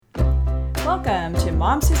Welcome to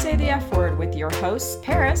Moms Who Say the F Word with your hosts,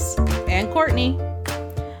 Paris and Courtney,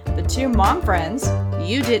 the two mom friends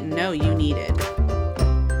you didn't know you needed.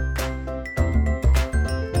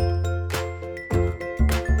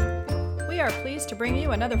 We are pleased to bring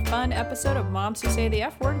you another fun episode of Moms Who Say the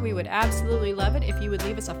F Word. We would absolutely love it if you would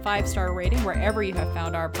leave us a 5-star rating wherever you have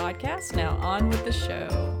found our podcast. Now on with the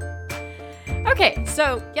show. Okay,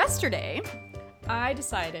 so yesterday I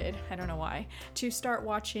decided, I don't know why, to start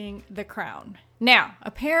watching The Crown. Now,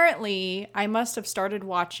 apparently, I must have started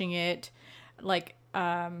watching it like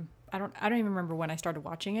I don't even remember when I started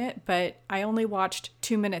watching it, but I only watched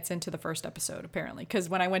 2 minutes into the first episode apparently, because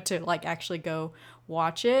when I went to like actually go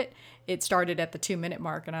watch it, it started at the 2-minute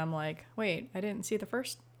mark, and I'm like, wait, I didn't see the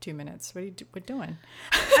first 2 minutes. What are you doing?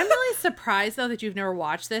 I'm really surprised though that you've never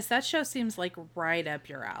watched this. That show seems like right up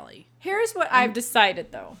your alley. Here's what I've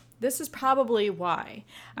decided though. This is probably why.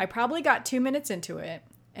 I probably got 2 minutes into it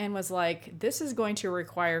and was like, this is going to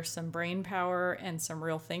require some brain power and some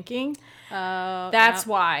real thinking. That's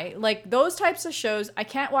why. Like those types of shows, I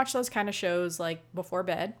can't watch those kind of shows like before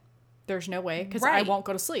bed. There's no way, because I won't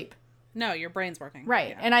go to sleep. No, your brain's working. Right.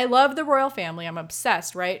 Yeah. And I love the royal family. I'm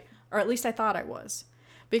obsessed, right? Or at least I thought I was.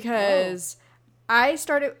 Because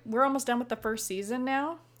we're almost done with the first season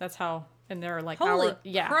now. That's how, and they're like Holy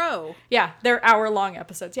crow. Yeah, they're hour-long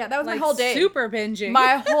episodes. Yeah, that was like my whole day. Super binging.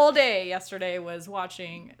 My whole day yesterday was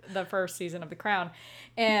watching the first season of The Crown.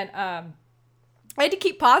 And I had to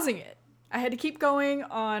keep pausing it. I had to keep going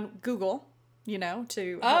on Google,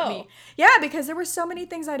 to help me. Yeah, because there were so many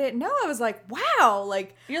things I didn't know. I was like, wow.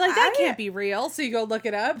 Like, you're like, that can't be real. So you go look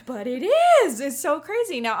it up. But it is. It's so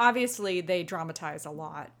crazy. Now, obviously, they dramatize a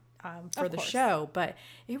lot for the show, but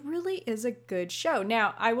it really is a good show.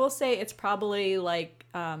 Now, I will say it's probably like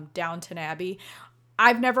Downton Abbey.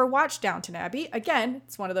 I've never watched Downton Abbey. Again,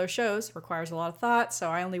 it's one of those shows, requires a lot of thought, so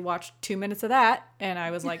I only watched 2 minutes of that, and I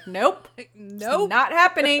was like, nope, nope, not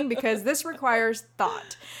happening, because this requires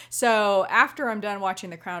thought. So after I'm done watching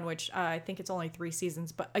The Crown, which I think it's only 3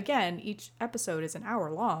 seasons, but again, each episode is an hour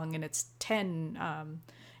long, and it's 10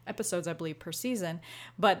 episodes, I believe, per season,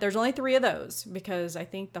 but there's only 3 of those, because I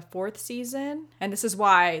think the 4th season, and this is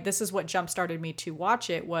what jump-started me to watch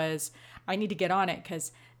it, was I need to get on it,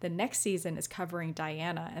 because the next season is covering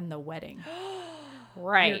Diana and the wedding.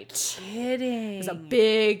 Right. You're kidding. It was a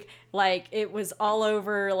big, it was all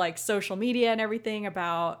over social media and everything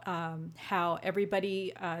about how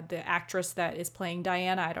everybody, the actress that is playing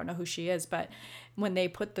Diana, I don't know who she is, but when they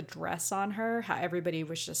put the dress on her, how everybody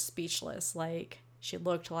was just speechless. She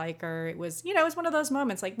looked like her. It was, it was one of those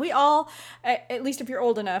moments. We all, at least if you're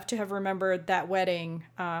old enough to have remembered that wedding.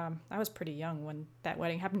 I was pretty young when that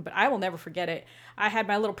wedding happened, but I will never forget it. I had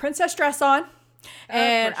my little princess dress on.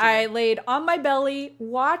 And I laid on my belly,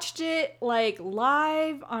 watched it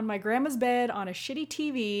live on my grandma's bed on a shitty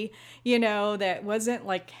TV, that wasn't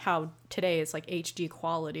like how today is HD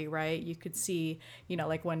quality, right? You could see,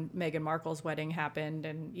 when Meghan Markle's wedding happened,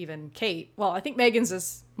 and even Kate. Well, I think Meghan's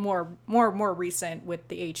is more recent with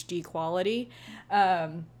the HD quality.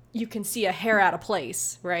 You can see a hair out of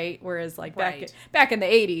place, right? Whereas back in the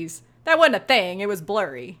 80s, that wasn't a thing. It was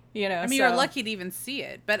blurry, I mean, you're lucky to even see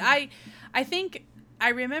it. But I think I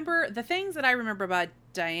remember the things that I remember about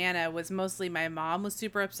Diana was mostly my mom was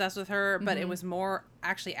super obsessed with her, but it was more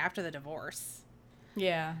actually after the divorce.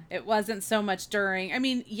 Yeah. It wasn't so much during. I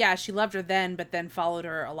mean, yeah, she loved her then, but then followed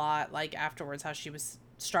her a lot afterwards, how she was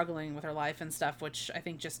struggling with her life and stuff, which I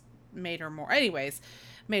think just made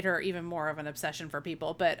her even more of an obsession for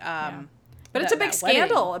people. But But it's a big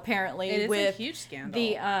scandal, apparently. It is a huge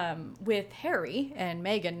scandal. With Harry and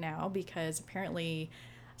Meghan now, because apparently,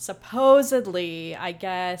 supposedly, I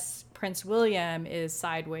guess Prince William is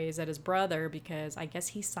sideways at his brother, because I guess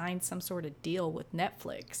he signed some sort of deal with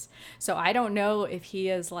Netflix. So I don't know if he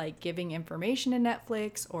is giving information to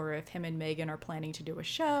Netflix, or if him and Meghan are planning to do a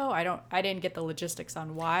show. I didn't get the logistics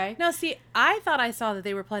on why. No, see, I thought I saw that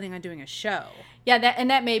they were planning on doing a show. Yeah,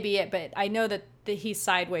 that may be it, but I know that he's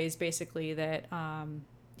sideways, basically, that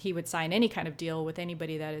he would sign any kind of deal with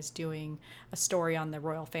anybody that is doing a story on the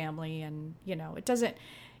royal family. And, it doesn't,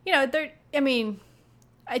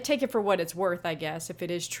 I take it for what it's worth, I guess, if it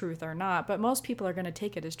is truth or not. But most people are going to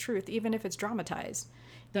take it as truth, even if it's dramatized.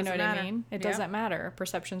 You know what I mean? It doesn't matter.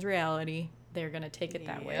 Perception's reality. They're going to take it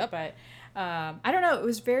that way. But I don't know. It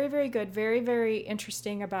was very, very good. Very, very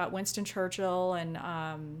interesting about Winston Churchill and,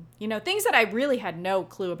 things that I really had no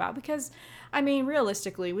clue about, because,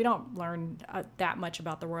 realistically, we don't learn that much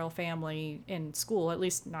about the royal family in school, at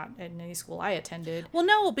least not in any school I attended. Well,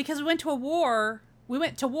 no, because we went to war. We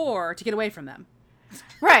went to war to get away from them.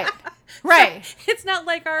 Right. Right. So it's not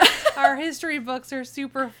like our history books are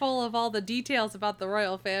super full of all the details about the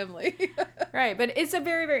royal family. Right, but it's a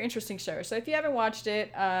very, very interesting show. So if you haven't watched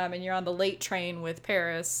it and you're on the late train with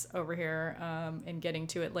Paris over here and getting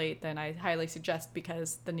to it late, then I highly suggest,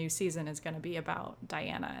 because the new season is going to be about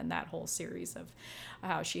Diana and that whole series of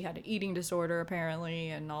how she had an eating disorder apparently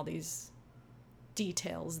and all these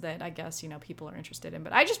details that I guess, people are interested in.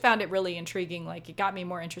 But I just found it really intriguing. Like, it got me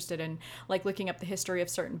more interested in, like, looking up the history of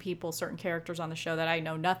certain people, certain characters on the show that I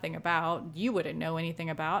know nothing about, you wouldn't know anything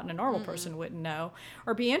about, and a normal person wouldn't know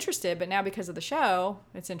or be interested. But now because of the show,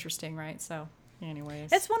 it's interesting, right? So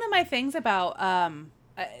anyways. It's one of my things about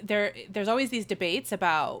there's always these debates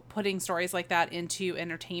about putting stories like that into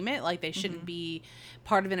entertainment, like they shouldn't be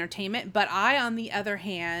part of entertainment. But I, on the other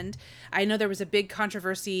hand, I know there was a big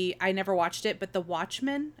controversy. I never watched it, but The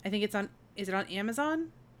Watchmen, I think is it on Amazon?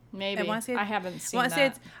 Maybe. I haven't seen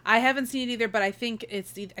I haven't seen it either, but I think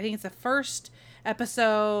it's the first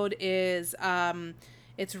episode is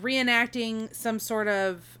it's reenacting some sort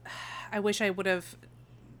of, I wish I would have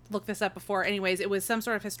looked this up before. Anyways, it was some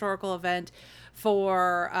sort of historical event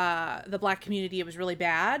for the Black community. It was really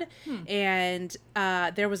bad. And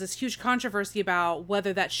there was this huge controversy about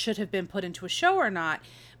whether that should have been put into a show or not.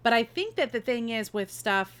 But I think that the thing is, with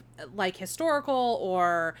stuff like historical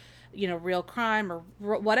or, real crime or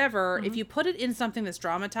whatever, if you put it in something that's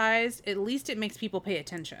dramatized, at least it makes people pay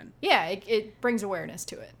attention. Yeah, it brings awareness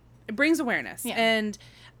to it. It brings awareness. Yeah. And,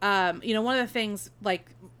 one of the things, like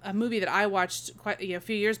a movie that I watched quite a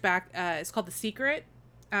few years back, is called The Secret.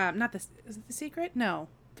 Is it The Secret? No.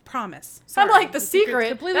 The Promise. Sorry. I'm like, The Secret?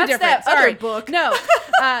 Completely That's different. that other book. No.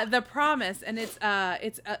 The Promise. And it's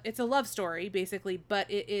a love story, basically, but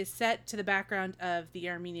it is set to the background of the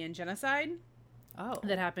Armenian genocide. Oh.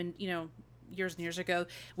 That happened, years and years ago.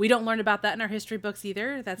 We don't learn about that in our history books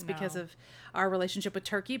either. That's because of our relationship with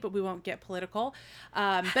Turkey, but we won't get political.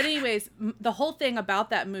 But anyways, the whole thing about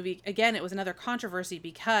that movie, again, it was another controversy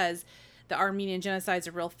because the Armenian genocide is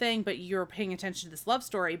a real thing, but you're paying attention to this love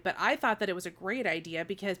story. But I thought that it was a great idea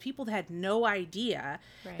because people had no idea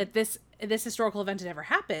that this historical event had ever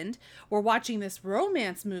happened. Were watching this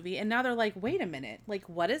romance movie, and now they're like, wait a minute, like,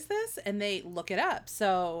 what is this? And they look it up.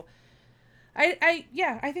 So I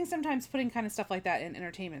think sometimes putting kind of stuff like that in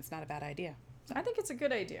entertainment is not a bad idea. I think it's a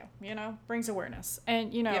good idea, brings awareness.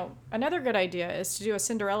 And, another good idea is to do a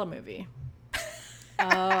Cinderella movie. Oh,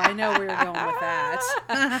 I know where you're going with that.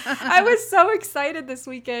 I was so excited this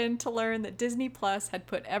weekend to learn that Disney Plus had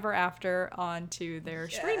put Ever After onto their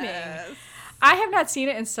streaming. I have not seen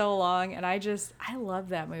it in so long, and I love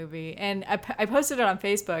that movie. And I posted it on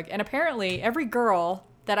Facebook, and apparently every girl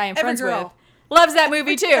that I am friends with loves that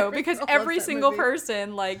movie too, because every single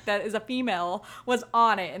person that is a female was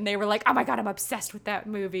on it, and they were like, "Oh my God, I'm obsessed with that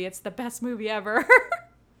movie. It's the best movie ever."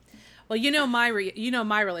 Well, my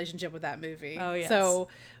relationship with that movie. Oh yes. So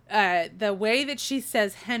the way that she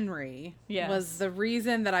says Henry was the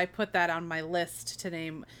reason that I put that on my list to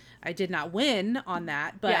name. I did not win on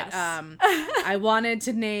that, but I wanted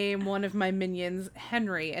to name one of my minions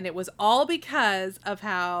Henry, and it was all because of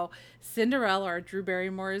how Cinderella, or Drew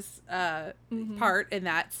Barrymore's part in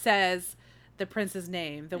that, says the prince's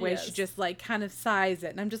name, the way she just kind of sighs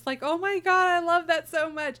it, and I'm just like, oh my God, I love that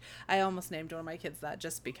so much. I almost named one of my kids that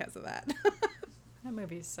just because of that. That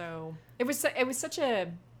movie's so it was such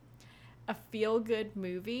a feel-good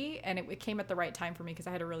movie, and it came at the right time for me because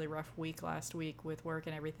I had a really rough week last week with work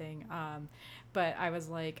and everything, but I was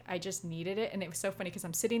like, I just needed it. And it was so funny because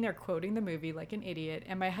I'm sitting there quoting the movie like an idiot,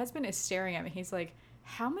 and my husband is staring at me. He's like,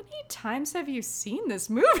 how many times have you seen this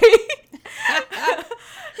movie?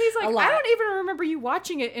 He's like, I don't even remember you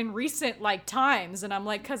watching it in recent times. And I'm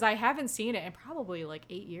like, because I haven't seen it in probably 8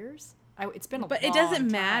 years. It's been a long time. But it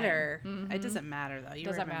doesn't matter. Mm-hmm. It doesn't matter, though. You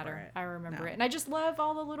doesn't matter. It. I remember it. And I just love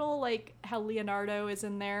all the little, how Leonardo is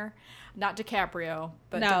in there. Not DiCaprio,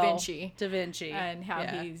 but Da Vinci. Da Vinci. And how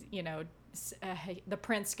he's, the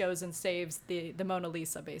prince goes and saves the Mona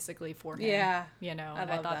Lisa, basically, for him. Yeah. And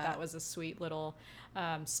I thought that was a sweet little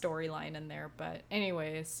storyline in there. But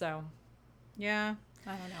anyways, so. Yeah.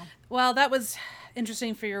 I don't know. Well, that was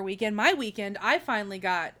interesting for your weekend. My weekend, I finally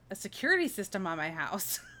got a security system on my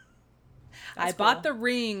house. I bought the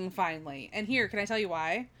Ring finally. And here, can I tell you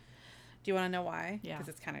why? Do you want to know why? Yeah.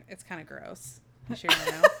 Because it's kind of gross. I'm sure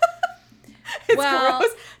you know. It's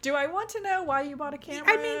gross. Do I want to know why you bought a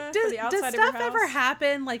camera? I mean, does stuff ever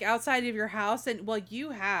happen outside of your house? And you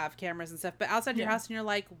have cameras and stuff, but outside your house, and you're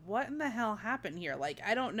like, what in the hell happened here?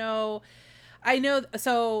 I don't know. I know.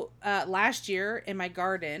 So last year in my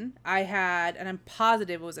garden, I had, and I'm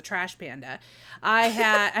positive it was a trash panda.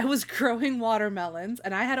 I was growing watermelons,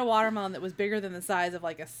 and I had a watermelon that was bigger than the size of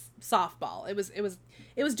like a softball.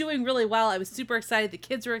 It was doing really well. I was super excited. The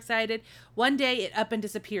kids were excited. One day, it up and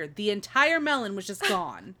disappeared. The entire melon was just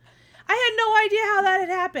gone. I had no idea how that had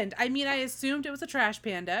happened. I mean, I assumed it was a trash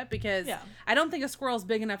panda because I don't think a squirrel's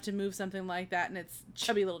big enough to move something like that in its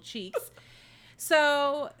chubby little cheeks.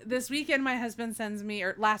 So this weekend, last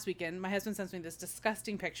weekend, my husband sends me this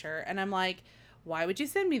disgusting picture, and I'm like, why would you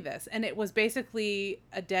send me this? And it was basically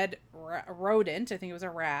a dead rodent. I think it was a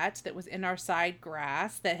rat that was in our side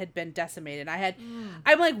grass that had been decimated.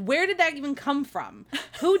 I'm like, where did that even come from?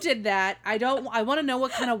 Who did that? I want to know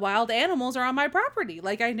what kind of wild animals are on my property.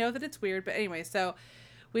 Like, I know that it's weird, but anyway, so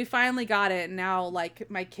we finally got it, and now, like,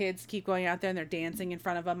 my kids keep going out there, and they're dancing in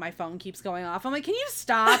front of them. My phone keeps going off. I'm like, can you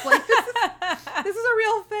stop? Like, this is a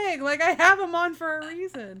real thing. Like, I have them on for a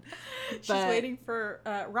reason. She's waiting for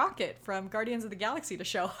Rocket from Guardians of the Galaxy to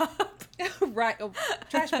show up. Right. Oh,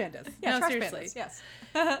 trash pandas. Yeah, no, trash seriously. pandas, yes.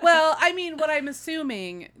 Well, I mean, what I'm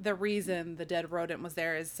assuming the reason the dead rodent was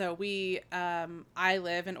there is so I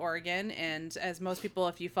live in Oregon, and as most people,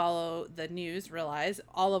 if you follow the news, realize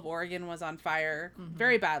all of Oregon was on fire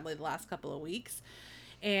very badly the last couple of weeks.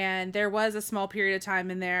 And there was a small period of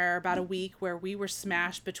time in there, about a week, where we were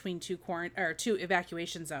smashed between two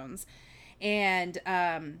evacuation zones. And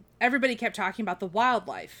everybody kept talking about the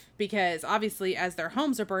wildlife because obviously as their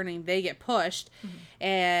homes are burning, they get pushed.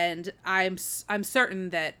 And I'm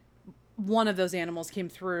certain that one of those animals came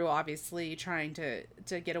through, obviously trying to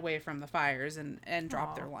get away from the fires and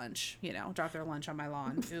drop their lunch, drop their lunch on my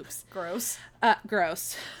lawn. Oops. Gross.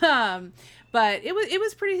 Gross. But it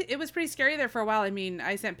was pretty scary there for a while. I mean,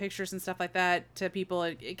 I sent pictures and stuff like that to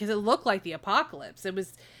people because it looked like the apocalypse. It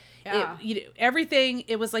was, everything.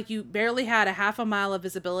 It was like you barely had a half a mile of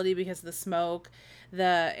visibility because of the smoke.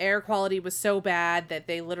 The air quality was so bad that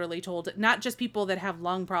they literally told not just people that have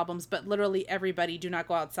lung problems, but literally everybody, do not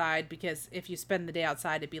go outside because if you spend the day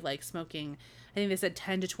outside, it'd be like smoking, I think they said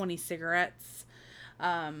 10 to 20 cigarettes.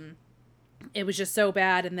 It was just so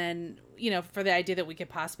bad. And then, for the idea that we could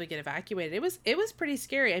possibly get evacuated, it was pretty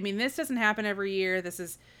scary. I mean, this doesn't happen every year. This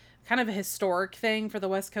is kind of a historic thing for the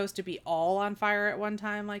West Coast to be all on fire at one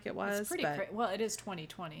time like it was. It's pretty well, it is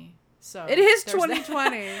 2020. So it is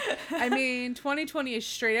 2020. I mean, 2020 is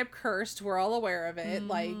straight up cursed. We're all aware of it.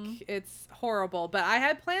 Like, it's horrible. But I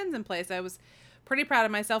had plans in place. I was pretty proud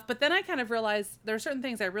of myself. But then I kind of realized there are certain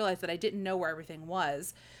things I realized that I didn't know where everything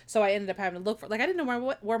was. So I ended up having to look for, like, I didn't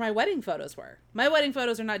know where my wedding photos were. My wedding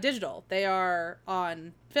photos are not digital. They are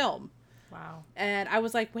on film. Wow. And I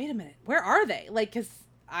was like, wait a minute, where are they? Like, because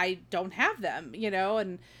I don't have them,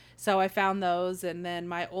 and so I found those. And then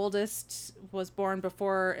my oldest was born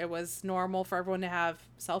before it was normal for everyone to have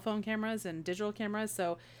cell phone cameras and digital cameras.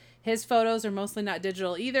 So his photos are mostly not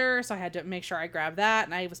digital either. So I had to make sure I grabbed that,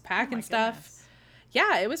 and I was packing stuff. Goodness.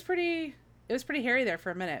 Yeah, it was pretty hairy there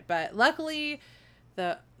for a minute, but luckily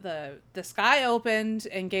the sky opened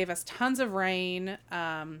and gave us tons of rain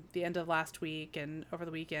the end of last week and over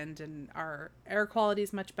the weekend, and our air quality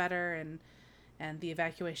is much better, and the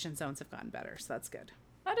evacuation zones have gotten better, so that's good.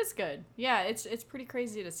 That is good. Yeah, it's pretty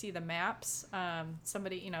crazy to see the maps.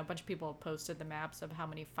 Somebody, a bunch of people posted the maps of how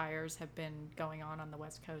many fires have been going on the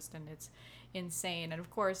West Coast, and it's insane. And of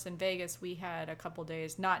course, in Vegas, we had a couple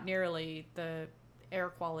days, not nearly the air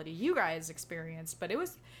quality you guys experienced, but it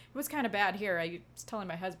was kind of bad here. I was telling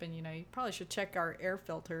my husband, you probably should check our air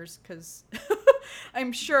filters because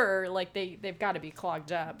I'm sure like they've got to be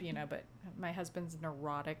clogged up, but my husband's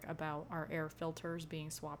neurotic about our air filters being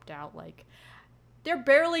swapped out. Like, there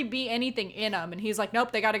barely be anything in them, and he's like,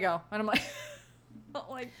 nope, they got to go. And I'm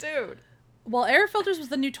like, dude. Well, air filters was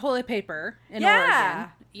the new toilet paper in Oregon.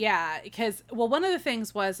 Yeah, because one of the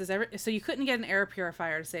things was so you couldn't get an air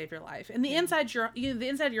purifier to save your life, and the inside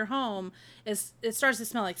of your home it starts to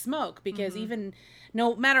smell like smoke because even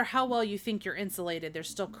no matter how well you think you're insulated, there's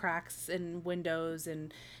still cracks in windows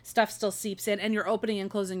and stuff still seeps in, and you're opening and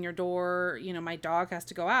closing your door. My dog has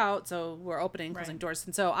to go out, so we're opening and closing doors,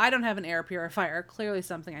 and so I don't have an air purifier. Clearly,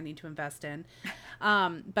 something I need to invest in.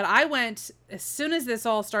 But I went as soon as this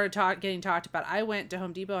all started getting talked about. I went to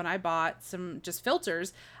Home Depot and I bought some just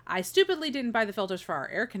filters. I stupidly didn't buy the filters for our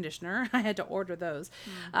air conditioner. I had to order those.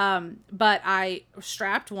 But I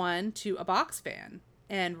strapped one to a box fan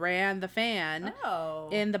and ran the fan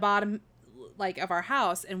in the bottom of our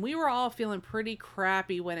house. And we were all feeling pretty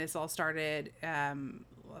crappy when this all started.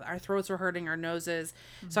 Our throats were hurting, our noses.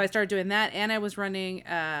 So I started doing that. And I was running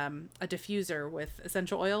a diffuser with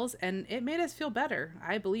essential oils, and it made us feel better.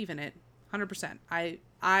 I believe in it 100%.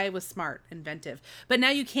 I was smart, inventive. But now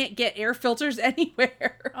you can't get air filters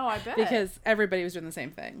anywhere. Oh, I bet. Because everybody was doing the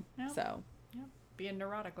same thing. Yep. So, yep. Being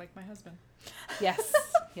neurotic like my husband. yes.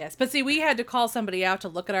 Yes. But see, we had to call somebody out to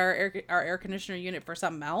look at our air conditioner unit for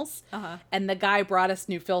something else. Uh-huh. And the guy brought us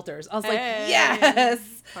new filters. I was like, Hey,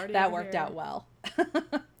 yes. party That over worked here. out well. You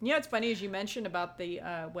know, what's funny is you mentioned about the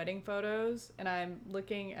wedding photos, and I'm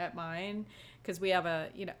looking at mine because we have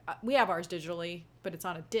we have ours digitally, but it's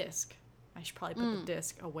on a disc. I should probably put the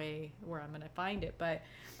disc away where I'm going to find it, but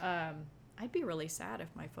I'd be really sad if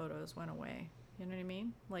my photos went away. You know what I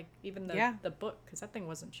mean? Like even the book, because that thing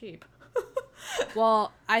wasn't cheap.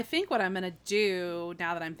 Well, I think what I'm going to do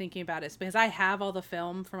now that I'm thinking about it is because I have all the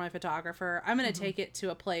film for my photographer, I'm going to take it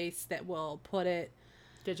to a place that will put it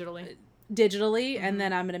digitally, and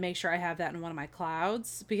then I'm going to make sure I have that in one of my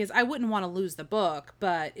clouds, because I wouldn't want to lose the book,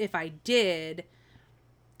 but if I did,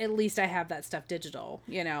 at least I have that stuff digital,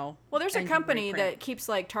 you know. Well, there's a and can company reprint. that keeps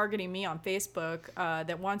like targeting me on Facebook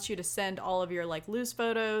that wants you to send all of your like loose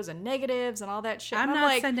photos and negatives and all that shit. I'm And not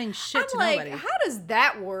like, sending shit to like, nobody. how does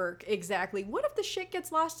that work exactly? What if the shit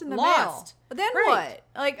gets lost in the Lost. mail? Then Right.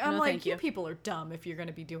 what? Like, I'm No, like, thank you you. people are dumb if you're going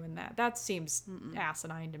to be doing that. That seems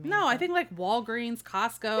asinine to me. No, I but- think like Walgreens,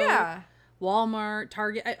 Costco, Yeah. Walmart,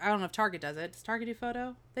 Target. I don't know if Target does it. Does Target do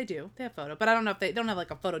photo? They do. They have photo, but I don't know if they don't have like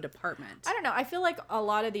a photo department. I don't know. I feel like a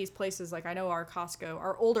lot of these places, like I know our Costco,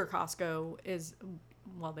 our older Costco is,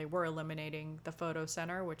 well, they were eliminating the photo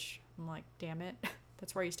center, which I'm like, damn it.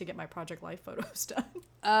 That's where I used to get my Project Life photos done.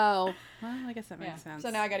 Oh, well, I guess that makes sense. So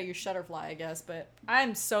now I got to use Shutterfly, I guess, but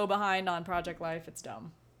I'm so behind on Project Life, it's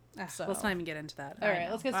dumb. So. Let's not even get into that. All I right,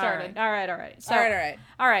 know. let's get All started. right. All right. So, All right.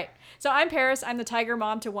 All right. So I'm Paris. I'm the tiger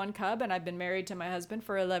mom to one cub, and I've been married to my husband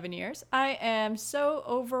for 11 years. I am so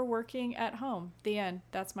overworking at home. The end.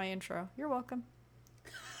 That's my intro. You're welcome.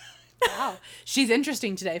 Wow. She's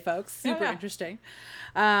interesting today, folks. Super yeah. interesting.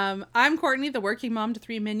 I'm Courtney, the working mom to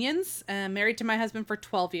 3 minions, married to my husband for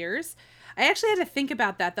 12 years. I actually had to think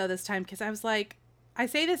about that, though, this time, because I was like, I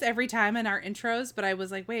say this every time in our intros, but I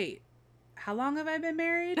was like, wait, how long have I been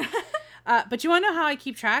married? But you want to know how I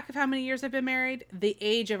keep track of how many years I've been married? The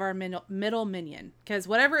age of our middle minion. Because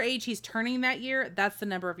whatever age he's turning that year, that's the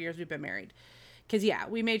number of years we've been married. Because, yeah,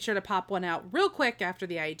 we made sure to pop one out real quick after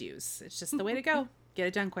the I do's. It's just the way to go. Get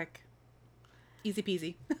it done quick. Easy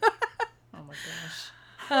peasy. Oh my gosh.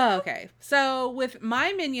 Okay. So with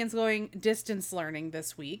my minions going distance learning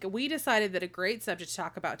this week, we decided that a great subject to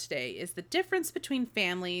talk about today is the difference between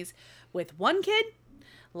families with 1 kid,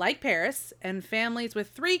 like Paris, and families with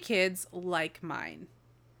 3 kids, like mine.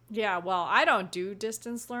 Yeah, well, I don't do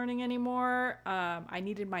distance learning anymore. I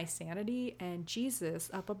needed my sanity, and Jesus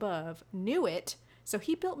up above knew it. So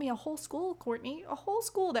he built me a whole school, Courtney, a whole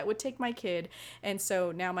school that would take my kid. And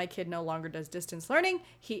so now my kid no longer does distance learning.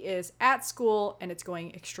 He is at school, and it's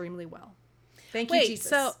going extremely well. Thank you, Jesus.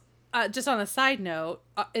 So just on a side note,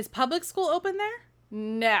 is public school open there?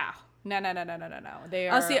 No. They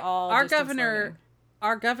are See, all our distance governor, learning.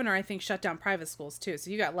 our governor, I think, shut down private schools too.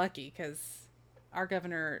 So you got lucky because our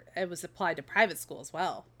governor, it was applied to private school as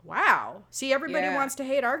well. Wow. See, everybody Yeah. wants to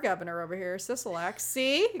hate our governor over here, Sisolak.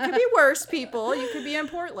 See? It could be worse, people. You could be in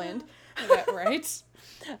Portland. Right?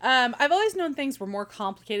 I've always known things were more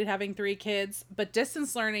complicated having 3 kids, but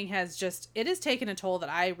distance learning it has taken a toll that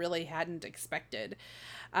I really hadn't expected.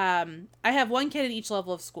 I have 1 kid in each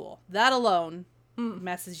level of school. That alone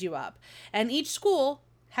messes you up. And each school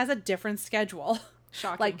has a different schedule.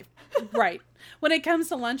 Shocking. Right. When it comes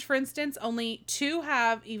to lunch, for instance, only 2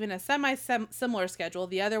 have even a similar schedule.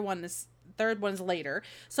 The third one's later.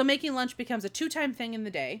 So making lunch becomes a 2-time thing in the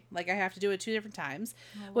day. Like I have to do it 2 different times,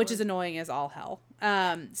 which is annoying as all hell.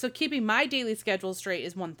 So keeping my daily schedule straight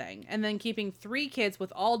is one thing. And then keeping 3 kids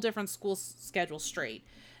with all different school schedules straight.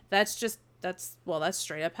 That's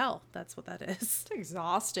straight up hell. That's what that is. It's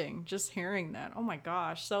exhausting just hearing that. Oh my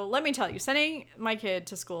gosh. So let me tell you, sending my kid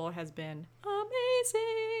to school has been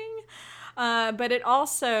amazing. But it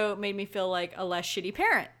also made me feel like a less shitty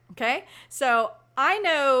parent. Okay. So I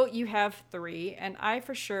know you have 3, and I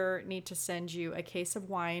for sure need to send you a case of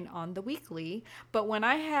wine on the weekly. But when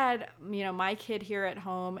I had, my kid here at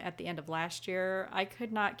home at the end of last year, I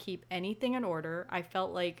could not keep anything in order. I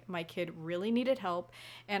felt like my kid really needed help,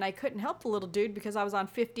 and I couldn't help the little dude because I was on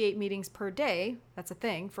 58 meetings per day. That's a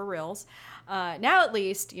thing for reals. Now at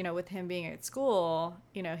least, with him being at school,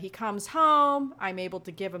 he comes home. I'm able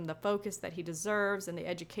to give him the focus that he deserves, and the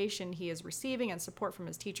education he is receiving and support from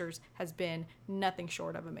his teachers has been nothing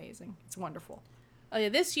short of amazing. It's wonderful. Oh yeah,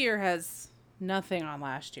 this year has nothing on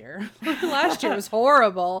last year. Last year was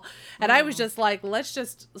horrible. And I was just like, let's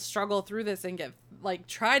just struggle through this and get like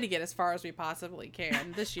try to get as far as we possibly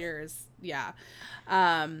can. This year is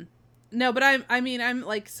no, but I'm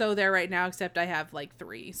like so there right now, except I have like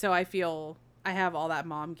 3. So I feel I have all that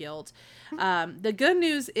mom guilt. The good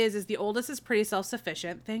news is the oldest is pretty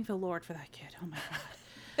self-sufficient. Thank the Lord for that kid. Oh my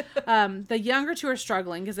God. The younger 2 are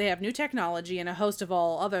struggling because they have new technology and a host of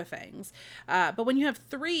all other things. But when you have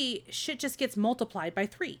 3, shit just gets multiplied by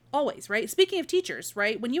 3. Always, right? Speaking of teachers,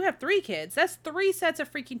 right? When you have 3 kids, that's 3 sets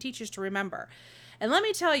of freaking teachers to remember. And let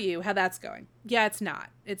me tell you how that's going. Yeah, it's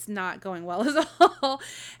not. It's not going well at all.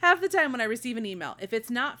 Half the time when I receive an email, if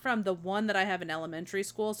it's not from the one that I have in elementary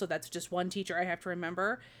school, so that's just one teacher I have to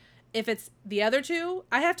remember, if it's the other 2,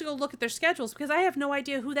 I have to go look at their schedules because I have no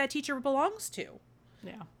idea who that teacher belongs to.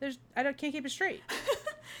 Yeah. Can't keep it straight.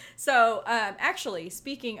 So, actually,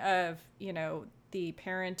 speaking of, the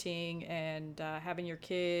parenting and having your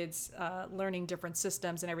kids learning different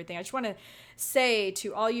systems and everything, I just want to say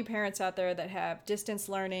to all you parents out there that have distance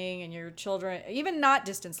learning and your children, even not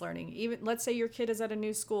distance learning, even let's say your kid is at a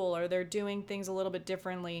new school or they're doing things a little bit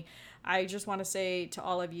differently. I just want to say to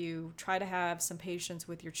all of you, try to have some patience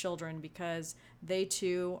with your children because they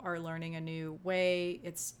too are learning a new way.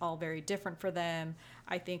 It's all very different for them.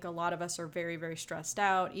 I think a lot of us are very, very stressed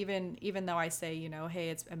out. Even though I say, hey,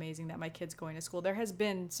 it's amazing that my kid's going to school, there has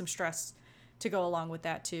been some stress to go along with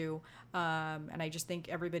that too. And I just think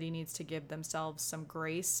everybody needs to give themselves some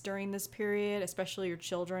grace during this period, especially your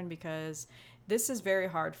children, because this is very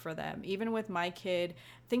hard for them. Even with my kid,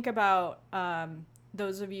 think about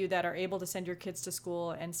those of you that are able to send your kids to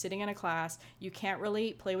school and sitting in a class, you can't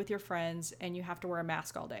really play with your friends and you have to wear a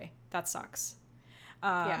mask all day. That sucks.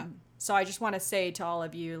 Yeah. So I just want to say to all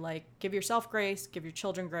of you, like, give yourself grace, give your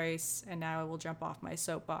children grace, and now I will jump off my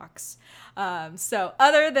soapbox. So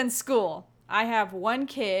other than school, I have 1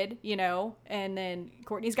 kid, and then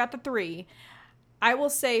Courtney's got the 3. I will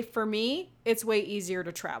say for me, it's way easier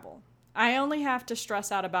to travel. I only have to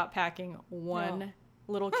stress out about packing one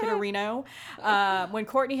little kidderino when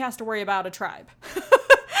Courtney has to worry about a tribe.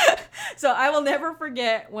 So I will never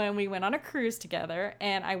forget when we went on a cruise together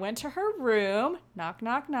and I went to her room, knock,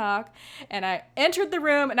 knock, knock, and I entered the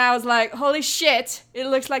room and I was like, holy shit, it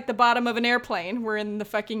looks like the bottom of an airplane. We're in the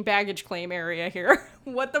fucking baggage claim area here.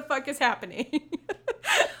 What the fuck is happening?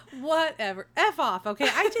 Whatever. F off, okay?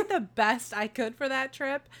 I did the best I could for that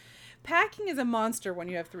trip. Packing is a monster when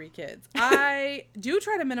you have 3 kids. I do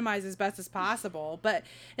try to minimize as best as possible, but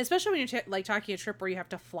especially when you're talking a trip where you have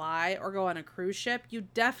to fly or go on a cruise ship, you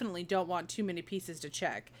definitely don't want too many pieces to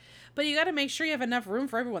check. But you got to make sure you have enough room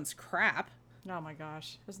for everyone's crap. Oh my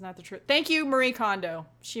gosh, isn't that the truth? Thank you, Marie Kondo.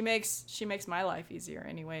 She makes my life easier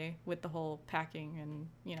anyway with the whole packing and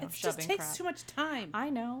shoving crap. It just takes too much time.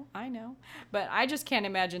 I know, but I just can't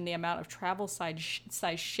imagine the amount of travel size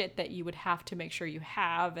shit that you would have to make sure you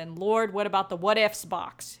have. And Lord, what about the what ifs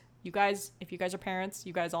box? You guys, if you guys are parents,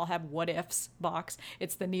 you guys all have what ifs box.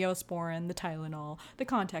 It's the Neosporin, the Tylenol, the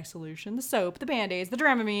contact solution, the soap, the Band-Aids, the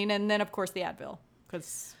Dramamine, and then of course the Advil,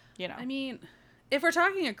 because I mean, if we're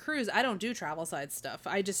talking a cruise, I don't do travel size stuff.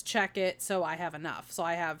 I just check it so I have enough. So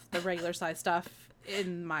I have the regular size stuff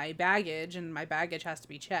in my baggage, and my baggage has to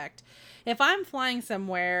be checked. If I'm flying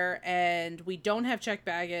somewhere and we don't have checked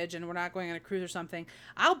baggage and we're not going on a cruise or something,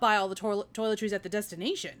 I'll buy all the toiletries at the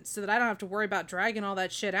destination so that I don't have to worry about dragging all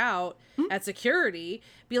that shit out at security.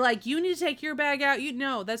 Be like, you need to take your bag out.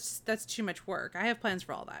 That's too much work. I have plans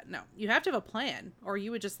for all that. No, you have to have a plan or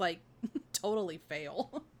you would just totally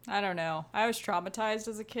fail. I don't know. I was traumatized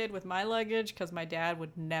as a kid with my luggage because my dad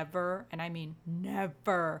would never, and I mean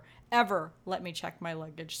never, ever let me check my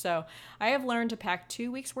luggage. So I have learned to pack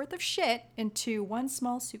 2 weeks worth of shit into one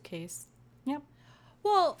small suitcase. Yep.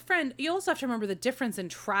 Well, friend, you also have to remember the difference in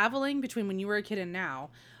traveling between when you were a kid and now.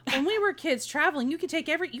 When we were kids traveling, you could take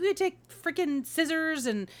freaking scissors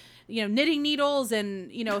and knitting needles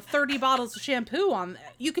and 30 bottles of shampoo on.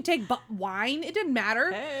 You could take wine. It didn't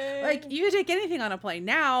matter. Hey. You could take anything on a plane.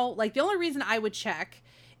 Now, the only reason I would check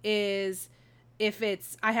is if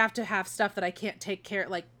I have to have stuff that I can't take care,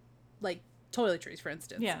 like toiletries, for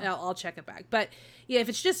instance. Yeah. I'll check a bag. But yeah, if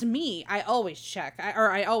it's just me, I always check.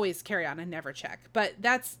 I always carry on and never check. But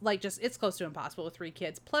that's it's close to impossible with 3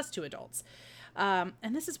 kids plus 2 adults. And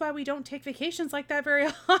this is why we don't take vacations like that very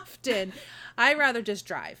often. I rather just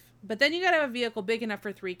drive. But then you got to have a vehicle big enough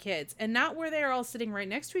for 3 kids and not where they are all sitting right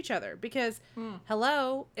next to each other because,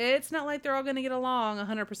 hello, it's not like they're all going to get along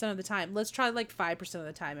 100% of the time. Let's try 5% of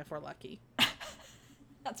the time if we're lucky.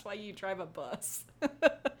 That's why you drive a bus.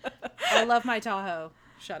 I love my Tahoe.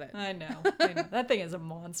 Shut it. I know. That thing is a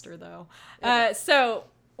monster, though. So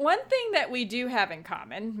One thing that we do have in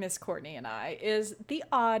common, Miss Courtney and I, is the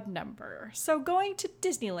odd number. So going to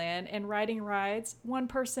Disneyland and riding rides, one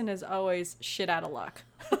person is always shit out of luck.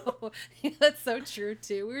 Yeah, that's so true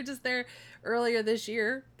too. We were just there earlier this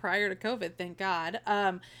year, prior to COVID, thank God.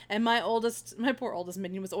 And my poor oldest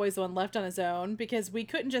minion was always the one left on his own because we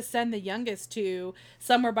couldn't just send the youngest to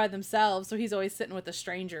somewhere by themselves. So he's always sitting with the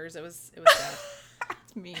strangers. It was sad.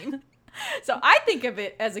 It's mean. So I think of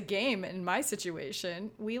it as a game in my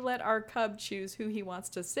situation. We let our cub choose who he wants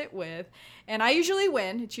to sit with, and I usually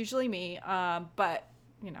win. It's usually me. But,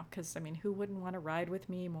 you know, because, I mean, who wouldn't want to ride with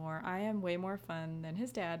me more? I am way more fun than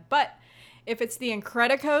his dad. But if it's the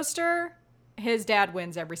Incredicoaster, his dad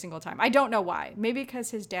wins every single time. I don't know why. Maybe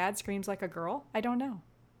because his dad screams like a girl. I don't know.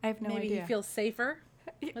 I have no idea. Maybe he feels safer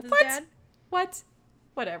with his What? dad. What?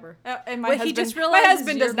 Whatever. And Well, husband, he just my realizes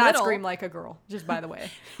husband does you're not little. scream like a girl, just by the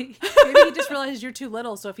way. Maybe he just realized you're too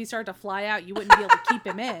little, so if he started to fly out, you wouldn't be able to keep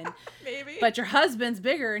him in. Maybe. But your husband's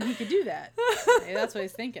bigger, and he could do that. Maybe that's what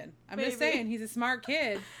he's thinking. I'm just Maybe. saying, he's a smart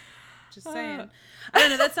kid. Just saying. I don't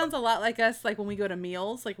know. That sounds a lot like us. Like when we go to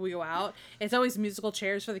meals, like we go out, it's always musical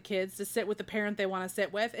chairs for the kids to sit with the parent they want to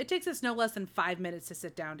sit with. It takes us no less than 5 minutes to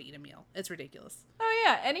sit down to eat a meal. It's ridiculous. Oh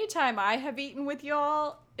yeah, anytime I have eaten with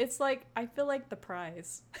y'all, it's like I feel like the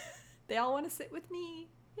prize. They all want to sit with me.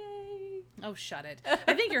 Yay. Oh, shut it.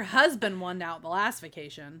 I think your husband won out the last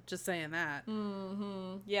vacation. Just saying that.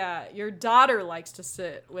 Mm-hmm. Yeah, your daughter likes to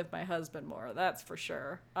sit with my husband more. That's for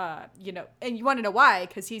sure. You know, and you want to know why?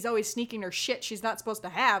 Because he's always sneaking her shit she's not supposed to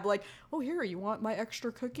have. Like, oh, here, you want my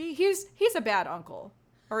extra cookie? He's a bad uncle,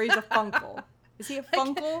 or he's a funkle. Is he a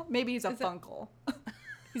funkle? Maybe he's a funkle.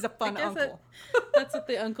 He's a fun uncle. That's what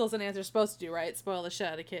the uncles and aunts are supposed to do, right? Spoil the shit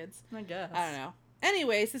out of kids. I guess. I don't know.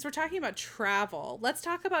 Anyway, since we're talking about travel, let's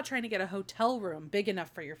talk about trying to get a hotel room big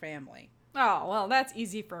enough for your family. Oh, well, that's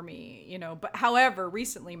easy for me, you know. But however,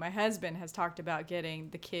 recently my husband has talked about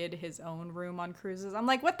getting the kid his own room on cruises. I'm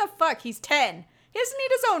like, what the fuck? He's 10. He doesn't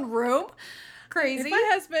need his own room. Crazy. If my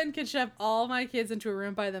husband could shove all my kids into a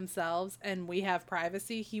room by themselves and we have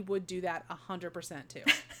privacy, he would do that 100% too.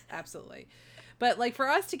 Absolutely. But like for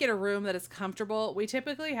us to get a room that is comfortable, we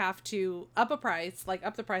typically have to up the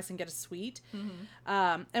price and get a suite.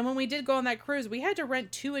 Mm-hmm. And when we did go on that cruise, we had to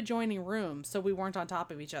rent 2 adjoining rooms so we weren't on top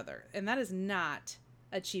of each other. And that is not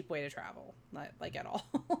a cheap way to travel, like at all.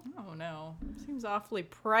 Oh no. Seems awfully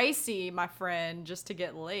pricey, my friend, just to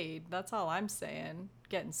get laid. That's all I'm saying.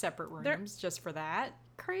 Getting separate rooms just for that.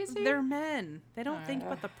 Crazy. They're men. They don't think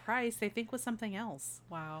about the price. They think with something else.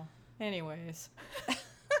 Wow. Anyways.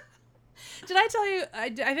 Did I tell you? I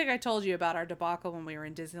think I told you about our debacle when we were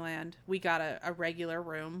in Disneyland. We got a regular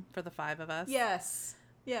room for the 5 of us. Yes.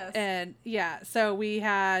 Yes. And yeah, so we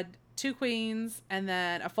had 2 queens and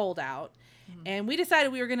then a fold out. Mm-hmm. And we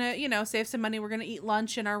decided we were going to, save some money. We're going to eat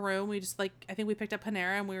lunch in our room. We just I think we picked up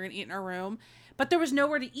Panera and we were going to eat in our room. But there was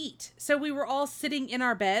nowhere to eat. So we were all sitting in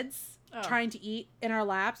our beds trying to eat in our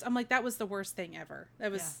laps. I'm like, that was the worst thing ever.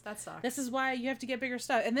 That sucks. This is why you have to get bigger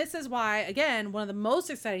stuff. And this is why, again, one of the most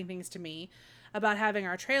exciting things to me about having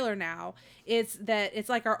our trailer now is that it's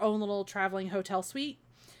like our own little traveling hotel suite.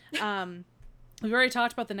 We've already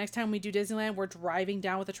talked about the next time we do Disneyland, we're driving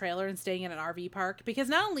down with a trailer and staying in an RV park, because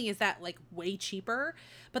not only is that like way cheaper,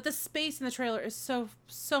 but the space in the trailer is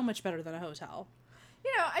so much better than a hotel.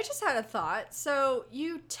 You know, I just had a thought. So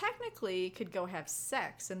you technically could go have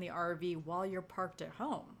sex in the RV while you're parked at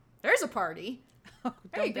home. There's a party.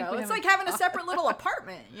 There you go. It's like having a separate little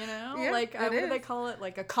apartment, you know? Yeah, like, what do they call it?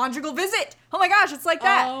 Like a conjugal visit. Oh my gosh, it's like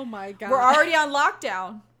that. Oh my God. We're already on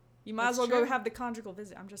lockdown. You might That's as well true. go have the conjugal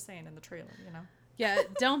visit. I'm just saying in the trailer, you know? Yeah,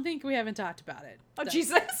 don't think we haven't talked about it. Oh,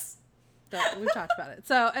 Jesus. We've talked about it.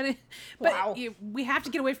 So, but Wow. we have to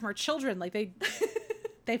get away from our children. Like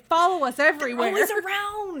they follow us everywhere. They're always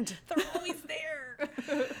around. They're always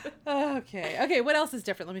there. Okay. What else is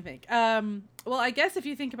different? Let me think. Well, I guess if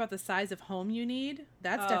you think about the size of home you need,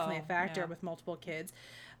 that's definitely a factor with multiple kids.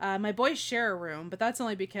 My boys share a room, but that's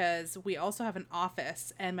only because we also have an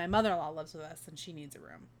office, and my mother-in-law lives with us, and she needs a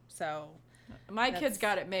room. So my kid's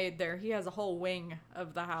got it made there. He has a whole wing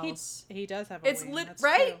of the house. he does have a it's wing.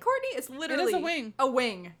 Right, True. Courtney? It's literally It is a wing. A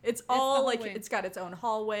wing. It's all like wing. it's got its own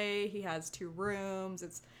hallway. He has 2 rooms.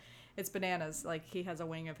 It's bananas. Like, he has a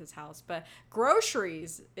wing of his house. But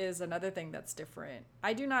groceries is another thing that's different.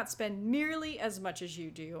 I do not spend nearly as much as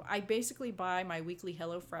you do. I basically buy my weekly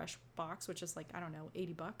HelloFresh box, which is like, I don't know,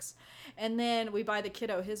 $80. And then we buy the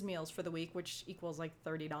kiddo his meals for the week, which equals like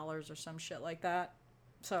 $30 or some shit like that.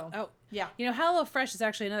 So, Oh, yeah. You know, HelloFresh is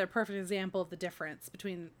actually another perfect example of the difference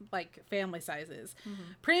between like family sizes.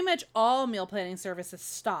 Pretty much all meal planning services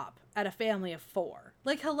stop at a family of 4.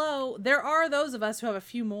 Like, hello, there are those of us who have a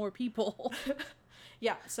few more people.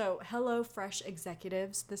 Yeah, so hello, Fresh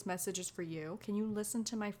executives. This message is for you. Can you listen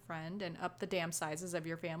to my friend and up the damn sizes of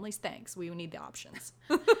your families? Thanks. We need the options.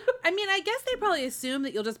 I mean, I guess they probably assume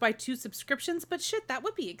that you'll just buy 2 subscriptions, but shit, that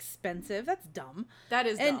would be expensive. That's dumb. That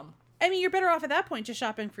is dumb. I mean, you're better off at that point just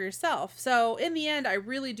shopping for yourself. So in the end, I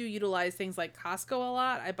really do utilize things like Costco a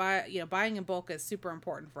lot. Buying in bulk is super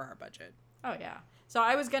important for our budget. Oh, yeah. So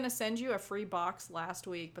I was going to send you a free box last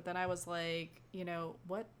week, but then I was like,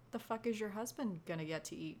 what the fuck is your husband going to get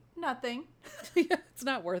to eat? Nothing. It's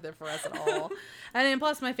not worth it for us at all. And then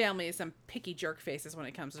plus my family is some picky jerk faces when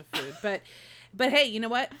it comes to food. But hey, you know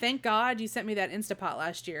what? Thank God you sent me that Instapot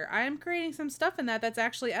last year. I am creating some stuff in that's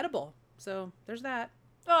actually edible. So there's that.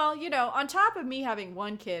 Well, on top of me having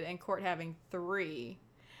 1 kid and Court having 3,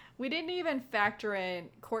 we didn't even factor in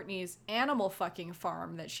Courtney's animal fucking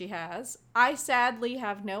farm that she has. I sadly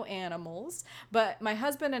have no animals, but my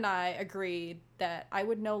husband and I agreed that I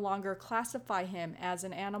would no longer classify him as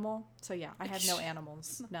an animal. So yeah, I have no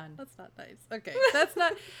animals. None. That's not nice. Okay. That's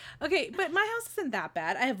not... Okay, but my house isn't that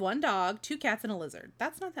bad. I have 1 dog, 2 cats, and a lizard.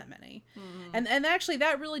 That's not that many. And actually,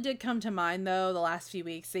 that really did come to mind, though, the last few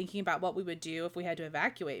weeks, thinking about what we would do if we had to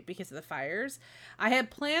evacuate because of the fires. I had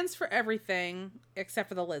plans for everything except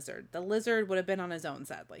for the lizard. The lizard would have been on his own,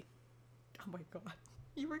 sadly. Oh my God.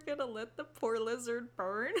 You were going to let the poor lizard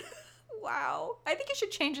burn? Wow. I think you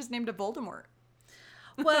should change his name to Voldemort.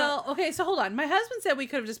 Well, okay, so hold on. My husband said we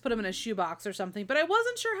could have just put him in a shoebox or something, but I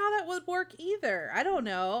wasn't sure how that would work either. I don't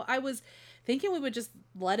know. I was thinking we would just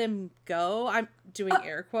let him go. I'm doing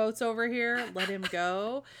air quotes over here. Let him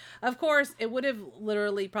go. Of course, it would have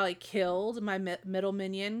literally probably killed my middle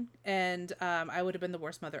minion, and I would have been the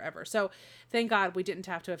worst mother ever. So thank God we didn't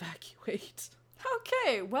have to evacuate.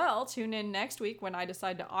 Okay, well, tune in next week when I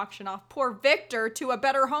decide to auction off poor Victor to a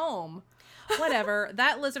better home. Whatever.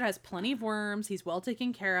 That lizard has plenty of worms. He's well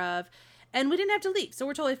taken care of. And we didn't have to leave, so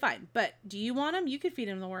we're totally fine. But do you want him? You could feed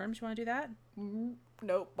him the worms. You want to do that?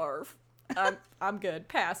 Nope, barf. I'm good.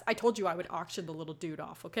 Pass. I told you I would auction the little dude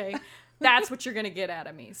off, okay? That's what you're going to get out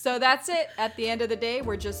of me. So that's it. At the end of the day,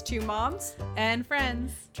 we're just 2 moms and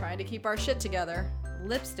friends trying to keep our shit together.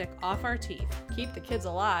 Lipstick off our teeth. Keep the kids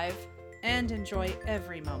alive. And enjoy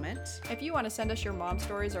every moment. If you want to send us your mom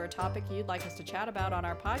stories or a topic you'd like us to chat about on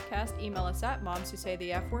our podcast, email us at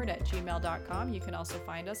momswhosaythefword@gmail.com. You can also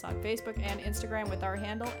find us on Facebook and Instagram with our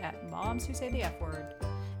handle at momswhosaythefword.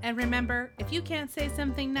 And remember, if you can't say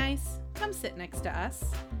something nice, come sit next to us.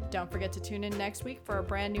 Don't forget to tune in next week for a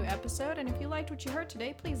brand new episode. And if you liked what you heard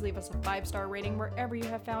today, please leave us a 5-star rating wherever you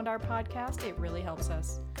have found our podcast. It really helps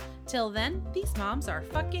us. Till then, these moms are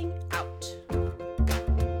fucking out.